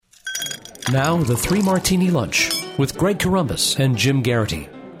Now, the Three Martini Lunch with Greg Corombos and Jim Geraghty.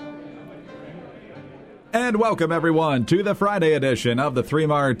 And welcome, everyone, to the Friday edition of the Three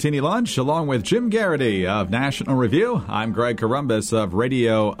Martini Lunch, along with Jim Geraghty of National Review. I'm Greg Corombos of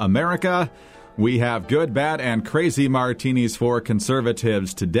Radio America. We have good, bad, and crazy martinis for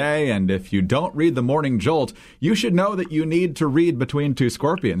conservatives today. And if you don't read the Morning Jolt, you should know that you need to read Between Two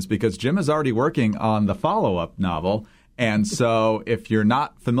Scorpions, because Jim is already working on the follow-up novel. And so if you're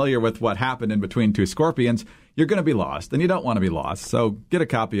not familiar with what happened in Between Two Scorpions, you're going to be lost, and you don't want to be lost. So get a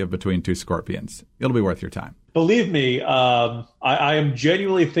copy of Between Two Scorpions. It'll be worth your time. Believe me, I am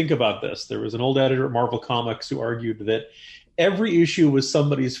genuinely think about this. There was an old editor at Marvel Comics who argued that every issue was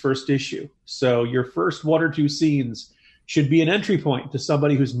somebody's first issue. So your first one or two scenes should be an entry point to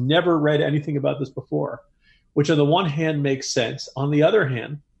somebody who's never read anything about this before, which on the one hand makes sense. On the other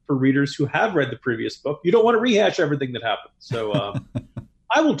hand, for readers who have read the previous book, you don't want to rehash everything that happened. So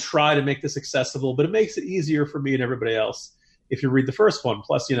I will try to make this accessible, but it makes it easier for me and everybody else if you read the first one.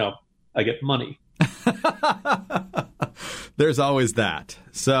 Plus, I get money. There's always that.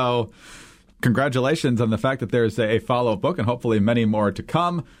 So congratulations on the fact that there's a follow-up book and hopefully many more to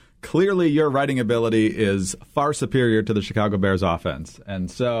come. Clearly, your writing ability is far superior to the Chicago Bears offense. And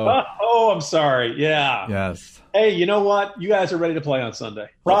so... I'm sorry. Yeah. Yes. Hey, you know what? You guys are ready to play on Sunday.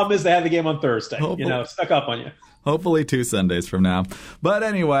 Problem is they have the game on Thursday. Stuck up on you. Hopefully 2 Sundays from now. But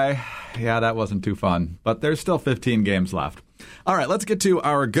anyway, yeah, that wasn't too fun. But there's still 15 games left. All right, let's get to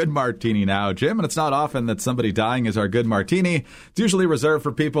our good martini now, Jim. And it's not often that somebody dying is our good martini. It's usually reserved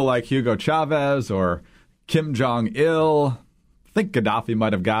for people like Hugo Chavez or Kim Jong-il. I think Gaddafi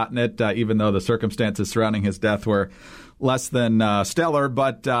might have gotten it, even though the circumstances surrounding his death were less than stellar.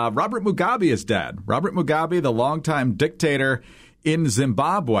 But Robert Mugabe is dead. Robert Mugabe, the longtime dictator in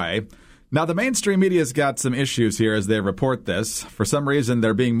Zimbabwe. Now, the mainstream media's got some issues here as they report this. For some reason,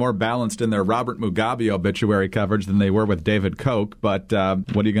 they're being more balanced in their Robert Mugabe obituary coverage than they were with David Koch. But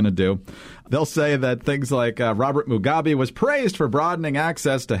what are you going to do? They'll say that things like Robert Mugabe was praised for broadening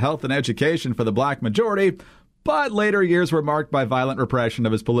access to health and education for the black majority, but later years were marked by violent repression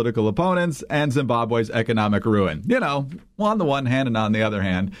of his political opponents and Zimbabwe's economic ruin. On the one hand and on the other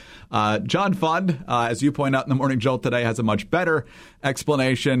hand. John Fund, as you point out in the Morning Jolt today, has a much better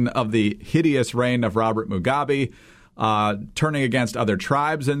explanation of the hideous reign of Robert Mugabe, turning against other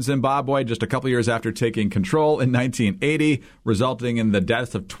tribes in Zimbabwe just a couple years after taking control in 1980, resulting in the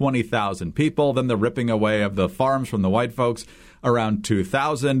deaths of 20,000 people, then the ripping away of the farms from the white folks around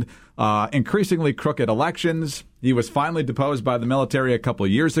 2000, increasingly crooked elections. He was finally deposed by the military a couple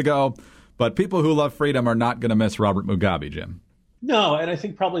years ago, but people who love freedom are not going to miss Robert Mugabe, Jim. No, and I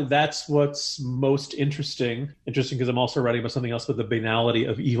think probably that's what's most interesting because I'm also writing about something else with the banality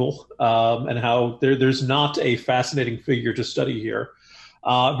of evil and how there's not a fascinating figure to study here.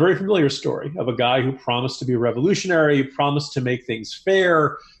 Very familiar story of a guy who promised to be revolutionary, promised to make things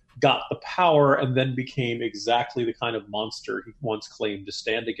fair, got the power, and then became exactly the kind of monster he once claimed to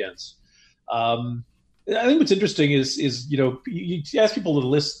stand against. I think what's interesting is you ask people to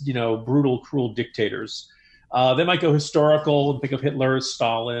list, brutal, cruel dictators. They might go historical and think of Hitler,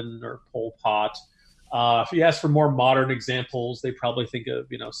 Stalin, or Pol Pot. If you ask for more modern examples, they probably think of,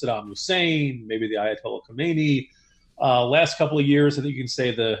 Saddam Hussein, maybe the Ayatollah Khomeini. Last couple of years, I think you can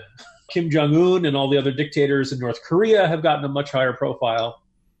say the Kim Jong-un and all the other dictators in North Korea have gotten a much higher profile.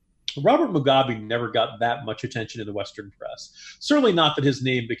 Robert Mugabe never got that much attention in the Western press. Certainly not that his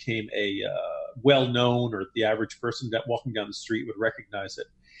name became a well-known or the average person that walking down the street would recognize it.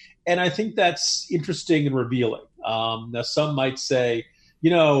 And I think that's interesting and revealing. Now, some might say,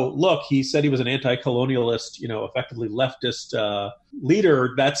 look, he said he was an anti-colonialist, effectively leftist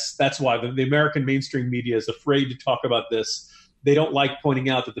leader. That's why the American mainstream media is afraid to talk about this. They don't like pointing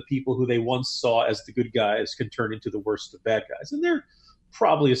out that the people who they once saw as the good guys can turn into the worst of bad guys. And there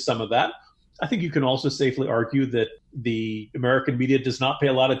probably is some of that. I think you can also safely argue that the American media does not pay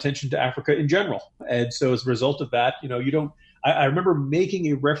a lot of attention to Africa in general. And so as a result of that, I remember making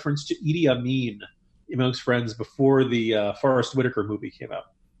a reference to Idi Amin amongst friends before the Forrest Whitaker movie came out.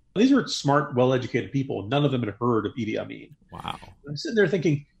 These were smart, well-educated people. None of them had heard of Idi Amin. Wow. I'm sitting there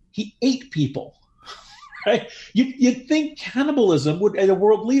thinking, he ate people. Right? You'd think cannibalism would, as a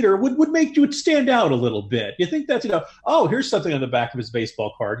world leader, would make you stand out a little bit. You think that's, here's something on the back of his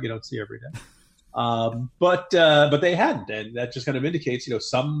baseball card you don't see every day. But they hadn't, and that just kind of indicates,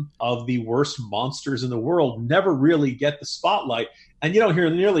 some of the worst monsters in the world never really get the spotlight, and you don't hear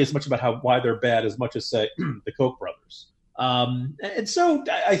nearly as much about why they're bad as much as, say, the Koch brothers. And so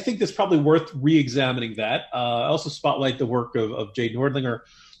I think it's probably worth re-examining that. I also spotlight the work of Jay Nordlinger,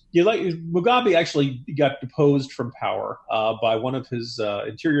 Mugabe actually got deposed from power by one of his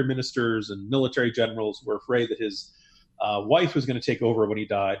interior ministers and military generals who were afraid that his wife was going to take over when he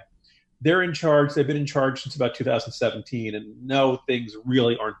died. They're in charge. They've been in charge since about 2017, and no, things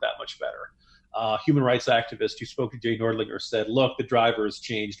really aren't that much better. Human rights activist who spoke to Jay Nordlinger said, look, the driver has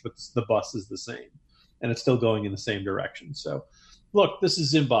changed, but the bus is the same, and it's still going in the same direction. So, look, this is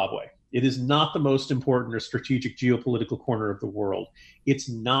Zimbabwe. It is not the most important or strategic geopolitical corner of the world. It's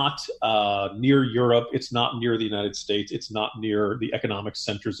not near Europe. It's not near the United States. It's not near the economic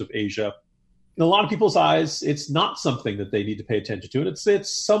centers of Asia. In a lot of people's eyes, it's not something that they need to pay attention to. And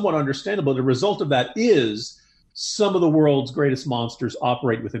it's somewhat understandable. The result of that is some of the world's greatest monsters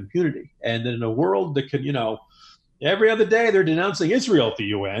operate with impunity. And in a world that can, every other day they're denouncing Israel at the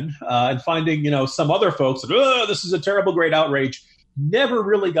UN and finding, some other folks that, this is a terrible, great outrage, never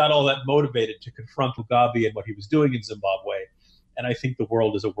really got all that motivated to confront Mugabe and what he was doing in Zimbabwe. And I think the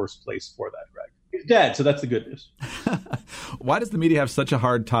world is a worse place for that, Greg. He's dead, so that's the good news. Why does the media have such a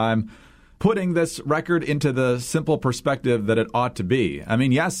hard time putting this record into the simple perspective that it ought to be? I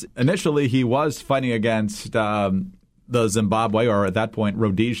mean, yes, initially he was fighting against the Zimbabwe, or at that point,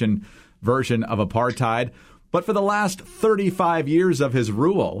 Rhodesian version of apartheid. But for the last 35 years of his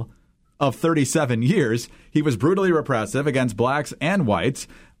rule, of 37 years, he was brutally repressive against blacks and whites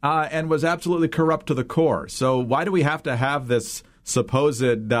and was absolutely corrupt to the core. So why do we have to have this supposed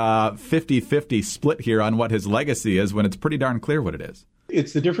 50-50 split here on what his legacy is when it's pretty darn clear what it is?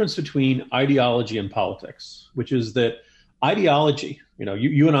 It's the difference between ideology and politics, which is that ideology,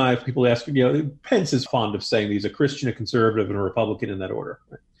 you and I, if people ask, Pence is fond of saying he's a Christian, a conservative, and a Republican in that order.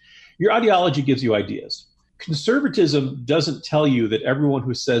 Right? Your ideology gives you ideas. Conservatism doesn't tell you that everyone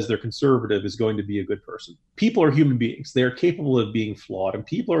who says they're conservative is going to be a good person. People are human beings. They are capable of being flawed, and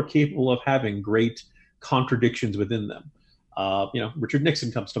people are capable of having great contradictions within them. Richard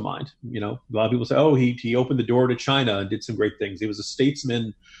Nixon comes to mind. A lot of people say, he opened the door to China and did some great things. He was a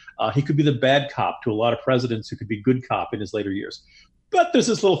statesman. He could be the bad cop to a lot of presidents who could be good cop in his later years. But there's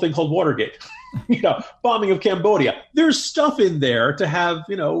this little thing called Watergate, bombing of Cambodia. There's stuff in there to have,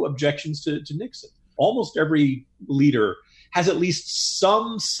 objections to Nixon. Almost every leader has at least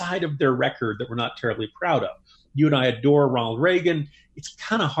some side of their record that we're not terribly proud of. You and I adore Ronald Reagan. It's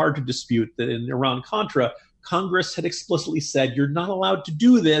kind of hard to dispute that in Iran-Contra, Congress had explicitly said, you're not allowed to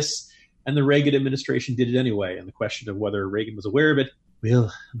do this. And the Reagan administration did it anyway. And the question of whether Reagan was aware of it,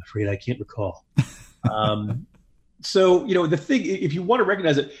 well, I'm afraid I can't recall. So, the thing, if you want to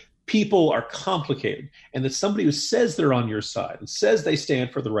recognize it, people are complicated. And that somebody who says they're on your side and says they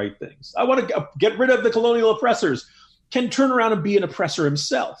stand for the right things, I want to get rid of the colonial oppressors, can turn around and be an oppressor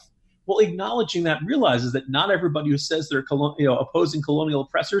himself. Well, acknowledging that realizes that not everybody who says they're opposing colonial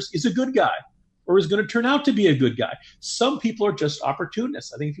oppressors is a good guy, or is going to turn out to be a good guy. Some people are just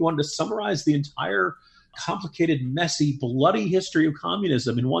opportunists. I think if you wanted to summarize the entire complicated, messy, bloody history of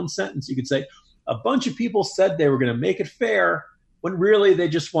communism in one sentence, you could say a bunch of people said they were going to make it fair when really they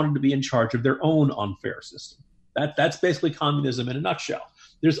just wanted to be in charge of their own unfair system. That's basically communism in a nutshell.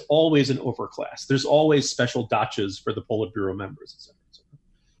 There's always an overclass. There's always special dachas for the Politburo members, et cetera, et cetera.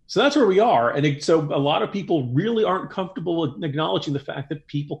 So that's where we are. And so a lot of people really aren't comfortable acknowledging the fact that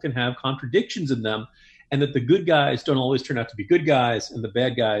people can have contradictions in them, and that the good guys don't always turn out to be good guys, and the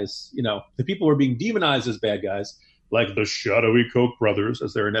bad guys, the people who are being demonized as bad guys, like the shadowy Koch brothers,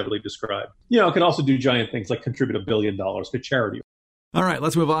 as they're inevitably described, can also do giant things like contribute $1 billion to charity. All right,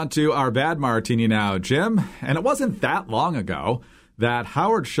 let's move on to our bad martini now, Jim. And it wasn't that long ago that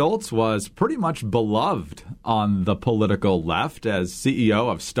Howard Schultz was pretty much beloved on the political left. As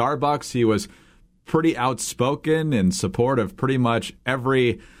CEO of Starbucks, he was pretty outspoken in support of pretty much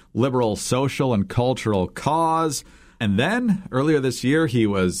every liberal social and cultural cause. And then, earlier this year, he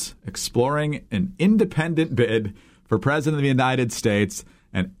was exploring an independent bid for President of the United States,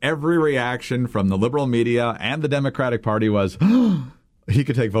 and every reaction from the liberal media and the Democratic Party was, he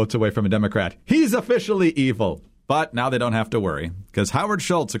could take votes away from a Democrat. He's officially evil. But now they don't have to worry, because Howard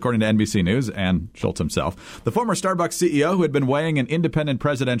Schultz, according to NBC News and Schultz himself, the former Starbucks CEO who had been weighing an independent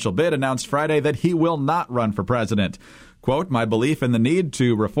presidential bid, announced Friday that he will not run for president. Quote, my belief in the need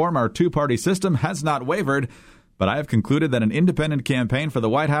to reform our two-party system has not wavered, but I have concluded that an independent campaign for the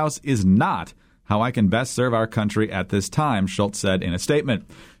White House is not how I can best serve our country at this time, Schultz said in a statement.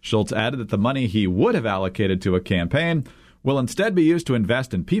 Schultz added that the money he would have allocated to a campaign will instead be used to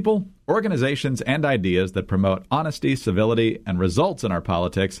invest in people, organizations, and ideas that promote honesty, civility, and results in our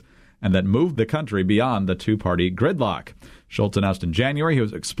politics, and that move the country beyond the two-party gridlock. Schultz announced in January he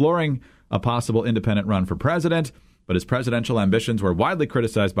was exploring a possible independent run for president, but his presidential ambitions were widely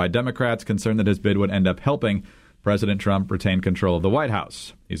criticized by Democrats, concerned that his bid would end up helping President Trump retained control of the White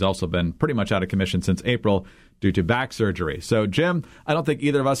House. He's also been pretty much out of commission since April due to back surgery. So, Jim, I don't think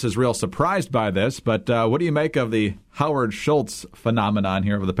either of us is real surprised by this, but what do you make of the Howard Schultz phenomenon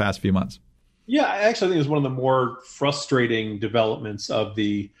here over the past few months? Yeah, I actually think it was one of the more frustrating developments of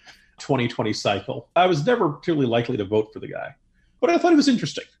the 2020 cycle. I was never particularly likely to vote for the guy, but I thought it was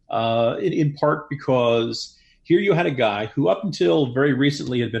interesting, in part because here you had a guy who up until very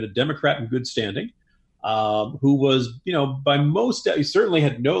recently had been a Democrat in good standing, who was, by most, he certainly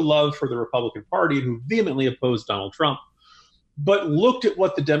had no love for the Republican Party and who vehemently opposed Donald Trump, but looked at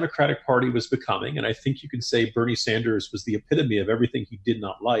what the Democratic Party was becoming. And I think you can say Bernie Sanders was the epitome of everything he did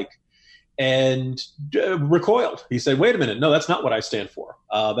not like, and recoiled. He said, wait a minute, no, that's not what I stand for.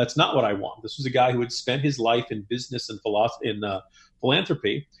 That's not what I want. This was a guy who had spent his life in business and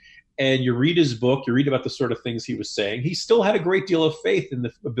philanthropy. And you read his book, you read about the sort of things he was saying. He still had a great deal of faith in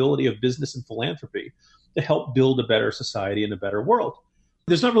the ability of business and philanthropy to help build a better society and a better world.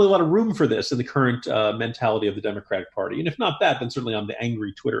 There's not really a lot of room for this in the current mentality of the Democratic Party. And if not that, then certainly on the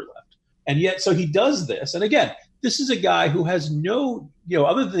angry Twitter left. And yet, so he does this. And again, this is a guy who has no,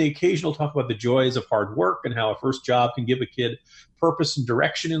 other than the occasional talk about the joys of hard work and how a first job can give a kid purpose and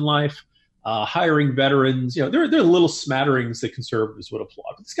direction in life, hiring veterans, there are little smatterings that conservatives would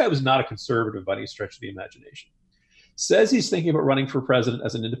applaud. But this guy was not a conservative by any stretch of the imagination. Says he's thinking about running for president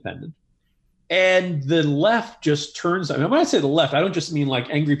as an independent. And the left just turns, when I say the left, I don't just mean like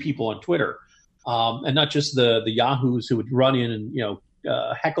angry people on Twitter, and not just the yahoos who would run in and,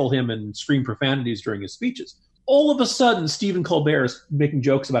 heckle him and scream profanities during his speeches. All of a sudden, Stephen Colbert is making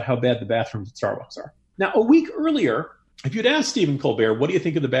jokes about how bad the bathrooms at Starbucks are. Now, a week earlier, if you'd asked Stephen Colbert, what do you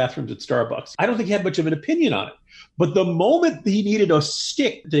think of the bathrooms at Starbucks? I don't think he had much of an opinion on it. But the moment he needed a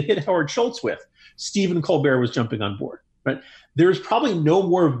stick to hit Howard Schultz with, Stephen Colbert was jumping on board. Right? There's probably no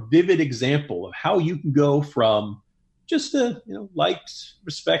more vivid example of how you can go from just a liked,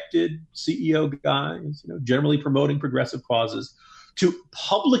 respected CEO guy, generally promoting progressive causes, to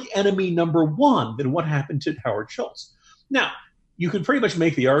public enemy number one than what happened to Howard Schultz. Now, you could pretty much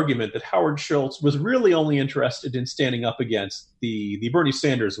make the argument that Howard Schultz was really only interested in standing up against the Bernie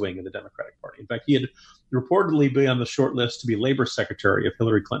Sanders wing of the Democratic Party. In fact, he had reportedly been on the short list to be Labor Secretary if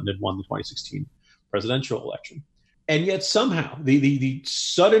Hillary Clinton had won the 2016 presidential election. And yet somehow the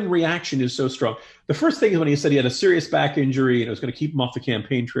sudden reaction is so strong. The first thing is when he said he had a serious back injury and it was going to keep him off the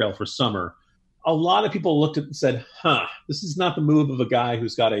campaign trail for summer, a lot of people looked at it and said, this is not the move of a guy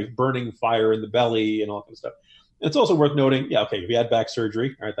who's got a burning fire in the belly and all that kind of stuff. And it's also worth noting, if he had back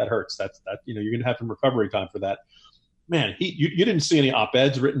surgery, all right, that hurts. That you're going to have some recovery time for that. Man, you didn't see any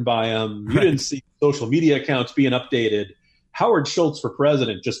op-eds written by him. You didn't see social media accounts being updated. Howard Schultz for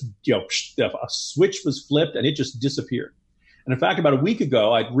president, just, a switch was flipped and it just disappeared. And in fact, about a week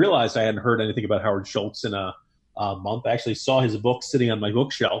ago, I realized I hadn't heard anything about Howard Schultz in a month. I actually saw his book sitting on my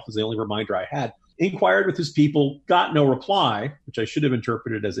bookshelf as the only reminder I had. Inquired with his people, got no reply, which I should have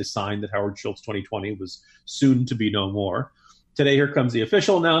interpreted as a sign that Howard Schultz 2020 was soon to be no more. Today, here comes the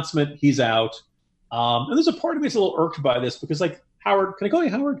official announcement. He's out. And there's a part of me that's a little irked by this because, Howard, can I call you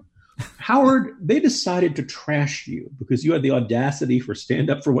Howard? Howard, they decided to trash you because you had the audacity for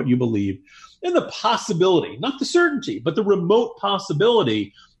stand up for what you believe and the possibility, not the certainty, but the remote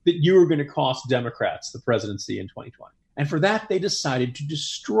possibility that you were going to cost Democrats the presidency in 2020. And for that, they decided to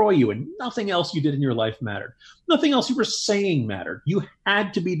destroy you, and nothing else you did in your life mattered. Nothing else you were saying mattered. You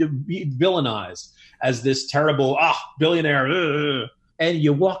had to be villainized as this terrible, billionaire, and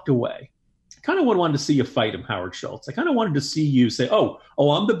you walked away. I kind of wanted to see you fight him, Howard Schultz. I kind of wanted to see you say, oh,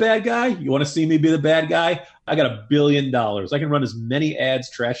 I'm the bad guy? You want to see me be the bad guy? I got $1 billion. I can run as many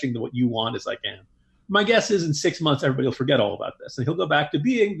ads trashing what you want as I can. My guess is in 6 months, everybody will forget all about this, and he'll go back to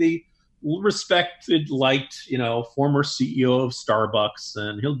being the respected, liked, former CEO of Starbucks,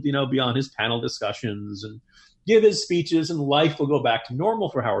 and he'll, be on his panel discussions and give his speeches, and life will go back to normal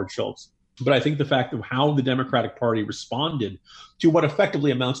for Howard Schultz. But I think the fact of how the Democratic Party responded to what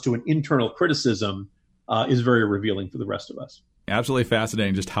effectively amounts to an internal criticism is very revealing for the rest of us. Absolutely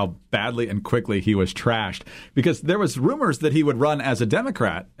fascinating just how badly and quickly he was trashed, because there was rumors that he would run as a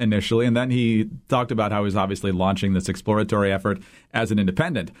Democrat initially, and then he talked about how he was obviously launching this exploratory effort as an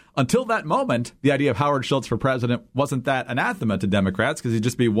independent. Until that moment, the idea of Howard Schultz for president wasn't that anathema to Democrats because he'd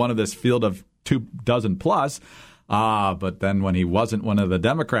just be one of this field of 24 plus. But then when he wasn't one of the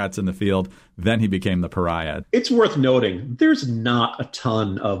Democrats in the field, then he became the pariah. It's worth noting there's not a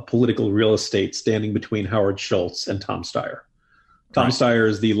ton of political real estate standing between Howard Schultz and Tom Steyer. Tom Steyer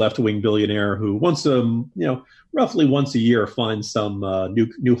is the left-wing billionaire who roughly once a year finds some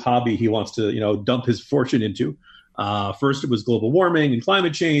new hobby he wants to, dump his fortune into. First, it was global warming and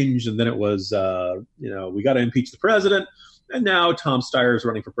climate change, and then it was, we got to impeach the president. And now Tom Steyer is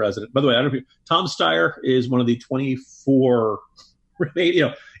running for president. By the way, I don't know if Tom Steyer is one of the 24.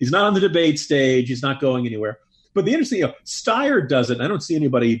 He's not on the debate stage. He's not going anywhere. But the interesting, Steyer doesn't. I don't see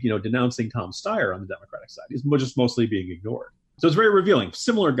anybody, denouncing Tom Steyer on the Democratic side. He's just mostly being ignored. So it's very revealing.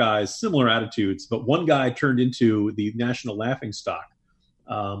 Similar guys, similar attitudes, but one guy turned into the national laughingstock.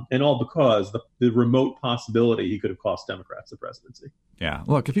 And all because the remote possibility he could have cost Democrats the presidency. Yeah.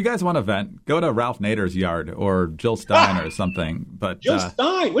 Look, if you guys want to vent, go to Ralph Nader's yard or Jill Stein or something. But Jill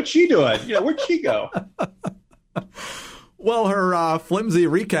Stein, what's she doing? Where'd she go? Well, her flimsy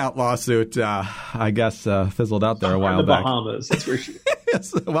recount lawsuit, I guess, fizzled out there a while back. In the Bahamas. That's where she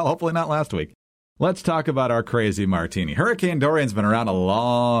Yes. Well, hopefully not last week. Let's talk about our crazy martini. Hurricane Dorian's been around a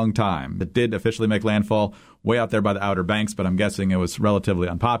long time. It did officially make landfall way out there by the Outer Banks, but I'm guessing it was relatively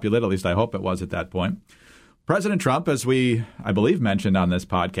unpopulated. At least I hope it was at that point. President Trump, as we, I believe, mentioned on this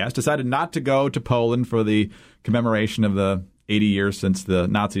podcast, decided not to go to Poland for the commemoration of the 80 years since the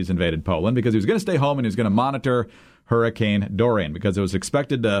Nazis invaded Poland because he was going to stay home and he was going to monitor Hurricane Dorian because it was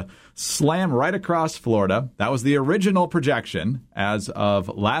expected to slam right across Florida. That was the original projection as of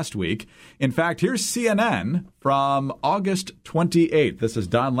last week. In fact, here's CNN from August 28th. This is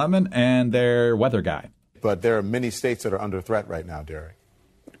Don Lemon and their weather guy. But there are many states that are under threat right now, Derek.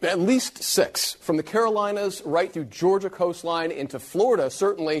 At least 6, from the Carolinas right through Georgia coastline into Florida,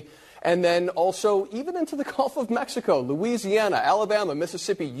 certainly, and then also even into the Gulf of Mexico, Louisiana, Alabama,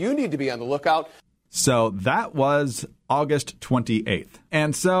 Mississippi. You need to be on the lookout. So that was August 28th.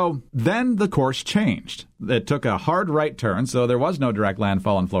 And so then the course changed. It took a hard right turn, so there was no direct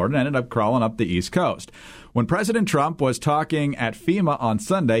landfall in Florida and ended up crawling up the East Coast. When President Trump was talking at FEMA on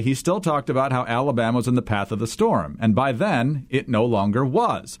Sunday, he still talked about how Alabama was in the path of the storm. And by then, it no longer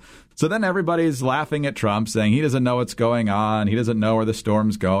was. So then everybody's laughing at Trump, saying he doesn't know what's going on. He doesn't know where the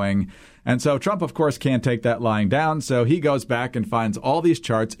storm's going. And so Trump, of course, can't take that lying down. So he goes back and finds all these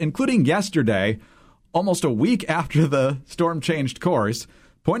charts, including yesterday, almost a week after the storm changed course,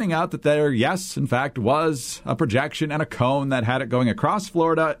 pointing out that there, yes, in fact, was a projection and a cone that had it going across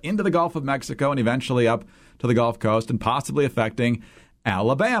Florida into the Gulf of Mexico and eventually up to the Gulf Coast and possibly affecting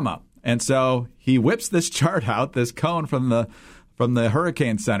Alabama. And so he whips this chart out, this cone from the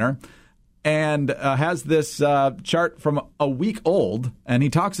Hurricane Center, and has this chart from a week old, and he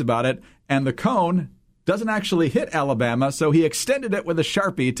talks about it, and the cone doesn't actually hit Alabama, so he extended it with a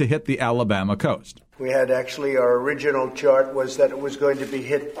Sharpie to hit the Alabama coast. We had actually, our original chart was that it was going to be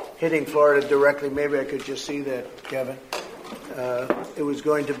hitting Florida directly. Maybe I could just see that, Kevin. It was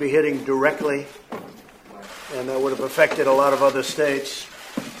going to be hitting directly, and that would have affected a lot of other states.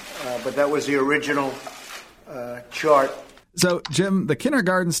 But that was the original chart. So, Jim, the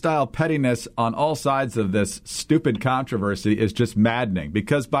kindergarten-style pettiness on all sides of this stupid controversy is just maddening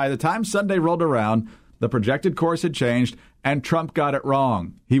because by the time Sunday rolled around, the projected course had changed, and Trump got it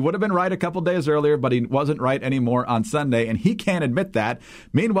wrong. He would have been right a couple days earlier, but he wasn't right anymore on Sunday, and he can't admit that.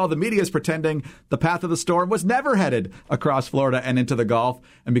 Meanwhile, the media is pretending the path of the storm was never headed across Florida and into the Gulf,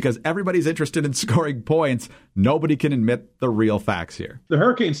 and because everybody's interested in scoring points, nobody can admit the real facts here. The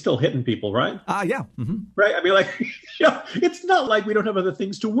hurricane's still hitting people, right? Yeah. Mm-hmm. Right? I mean, it's not like we don't have other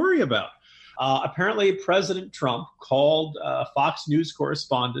things to worry about. Apparently, President Trump called a Fox News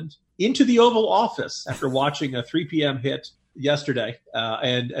correspondent into the Oval Office after watching a 3 p.m. hit yesterday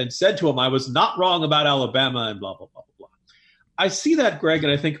and said to him, I was not wrong about Alabama and blah, blah, blah, blah, blah. I see that, Greg,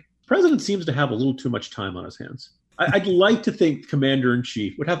 and I think the president seems to have a little too much time on his hands. I'd like to think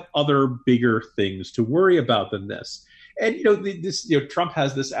Commander-in-Chief would have other bigger things to worry about than this. And, Trump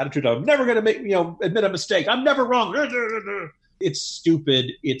has this attitude of, I'm never going to admit a mistake. I'm never wrong. It's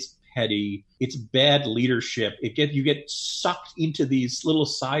stupid. It's petty. It's bad leadership. You get sucked into these little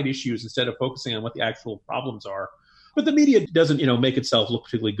side issues instead of focusing on what the actual problems are. But the media doesn't, make itself look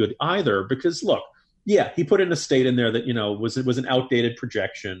particularly good either because, look, yeah, he put in a state in there that, was an outdated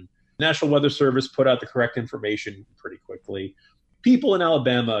projection. National Weather Service put out the correct information pretty quickly. People in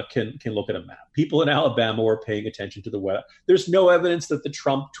Alabama can look at a map. People in Alabama were paying attention to the weather. There's no evidence that the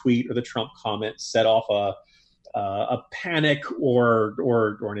Trump tweet or the Trump comment set off a panic or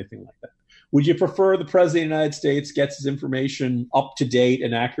anything like that. Would you prefer the president of the United States gets his information up to date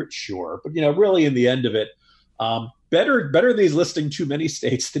and accurate? Sure. But, really in the end of it, better than he's listing too many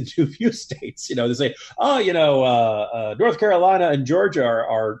states than too few states. They say, North Carolina and Georgia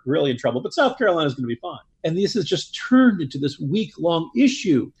are really in trouble, but South Carolina is going to be fine. And this has just turned into this week-long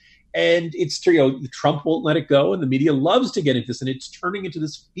issue. And it's, Trump won't let it go, and the media loves to get into this, and it's turning into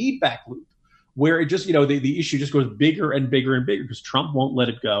this feedback loop where it just, the issue just goes bigger and bigger and bigger because Trump won't let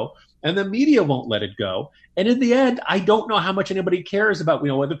it go and the media won't let it go. And in the end, I don't know how much anybody cares about,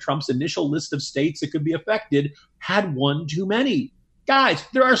 whether Trump's initial list of states that could be affected had one too many. Guys,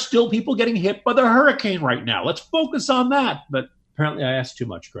 there are still people getting hit by the hurricane right now. Let's focus on that. But apparently I asked too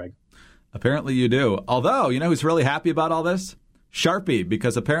much, Greg. Apparently you do. Although, who's really happy about all this? Sharpie,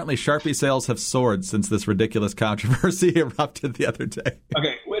 because apparently Sharpie sales have soared since this ridiculous controversy erupted the other day.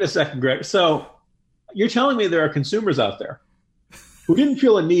 Okay, wait a second, Greg. So you're telling me there are consumers out there who didn't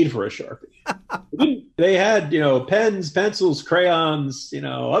feel a need for a Sharpie. They had, pens, pencils, crayons,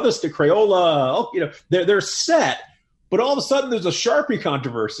 others to Crayola. They're set. But all of a sudden there's a Sharpie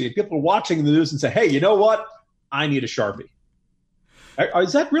controversy and people are watching the news and say, hey, you know what? I need a Sharpie.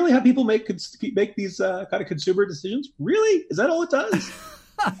 Is that really how people make these kind of consumer decisions? Really? Is that all it does?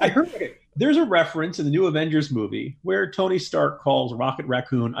 I heard there's a reference in the new Avengers movie where Tony Stark calls Rocket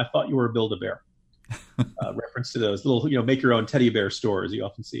Raccoon, I thought you were a Build-A-Bear. Reference to those little, make your own teddy bear stores you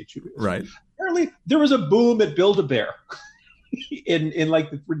often see at Chewy. Right. Apparently there was a boom at Build-A-Bear in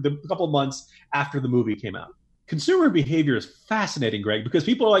like the couple of months after the movie came out. Consumer behavior is fascinating, Greg, because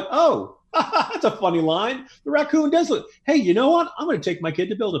people are like, oh, that's a funny line. The raccoon does it. Hey, you know what? I'm going to take my kid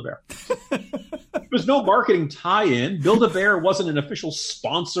to Build-A-Bear. There's no marketing tie-in. Build-A-Bear wasn't an official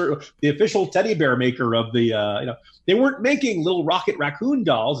sponsor, the official teddy bear maker of the, they weren't making little rocket raccoon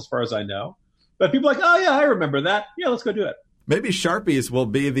dolls, as far as I know. But people are like, oh, yeah, I remember that. Yeah, let's go do it. Maybe Sharpies will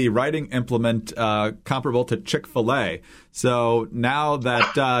be the writing implement comparable to Chick-fil-A. So now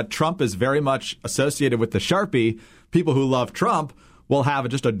that Trump is very much associated with the Sharpie, people who love Trump will have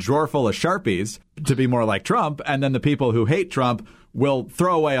just a drawer full of Sharpies to be more like Trump. And then the people who hate Trump will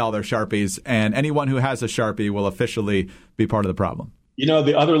throw away all their Sharpies. And anyone who has a Sharpie will officially be part of the problem.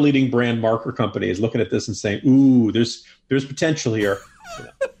 The other leading brand marker company is looking at this and saying, ooh, there's potential here.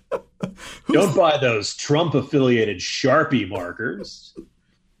 Don't buy those Trump-affiliated Sharpie markers.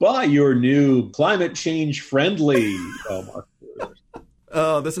 Buy your new climate change-friendly markers.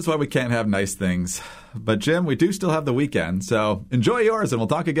 Oh, this is why we can't have nice things. But, Jim, we do still have the weekend, so enjoy yours, and we'll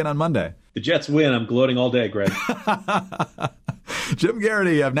talk again on Monday. The Jets win. I'm gloating all day, Greg. Jim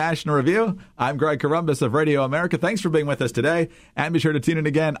Geraghty of National Review. I'm Greg Corombos of Radio America. Thanks for being with us today, and be sure to tune in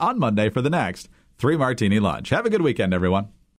again on Monday for the next 3 Martini Lunch. Have a good weekend, everyone.